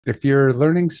If you're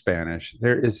learning Spanish,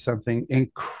 there is something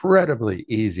incredibly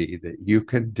easy that you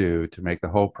can do to make the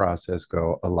whole process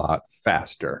go a lot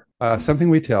faster.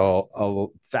 Something we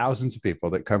tell thousands of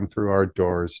people that come through our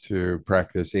doors to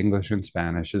practice English and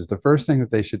Spanish is the first thing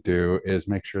that they should do is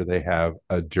make sure they have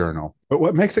a journal. But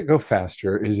what makes it go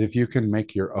faster is if you can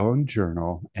make your own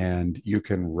journal and you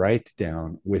can write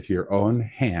down with your own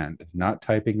hand, not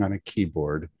typing on a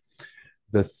keyboard,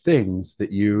 the things that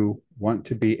you want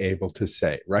to be able to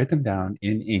say. Write them down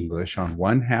in English on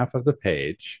one half of the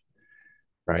page,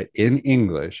 right? In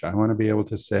English, I want to be able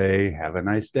to say, have a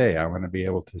nice day. I want to be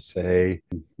able to say,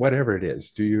 whatever it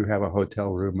is. Do you have a hotel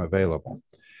room available?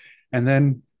 And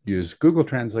then use Google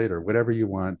Translate or whatever you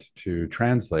want to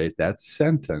translate that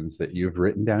sentence that you've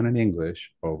written down in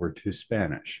English over to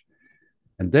Spanish.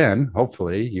 And then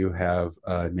hopefully you have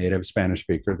a native Spanish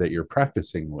speaker that you're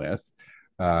practicing with,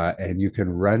 and you can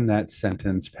run that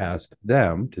sentence past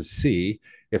them to see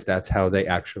if that's how they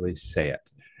actually say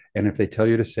it. And if they tell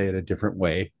you to say it a different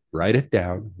way, write it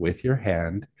down with your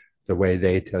hand the way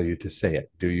they tell you to say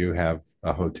it. Do you have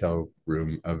a hotel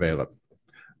room available?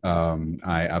 Hay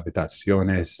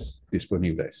habitaciones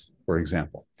disponibles, for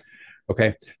example.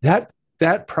 Okay,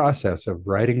 that process of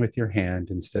writing with your hand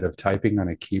instead of typing on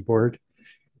a keyboard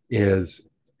is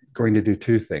going to do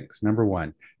two things. Number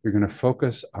one, you're going to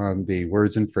focus on the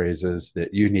words and phrases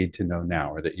that you need to know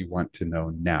now or that you want to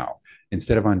know now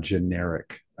instead of on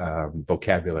generic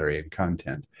vocabulary and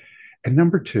content. And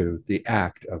number two, the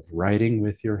act of writing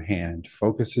with your hand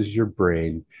focuses your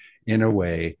brain in a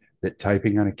way that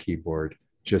typing on a keyboard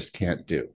just can't do.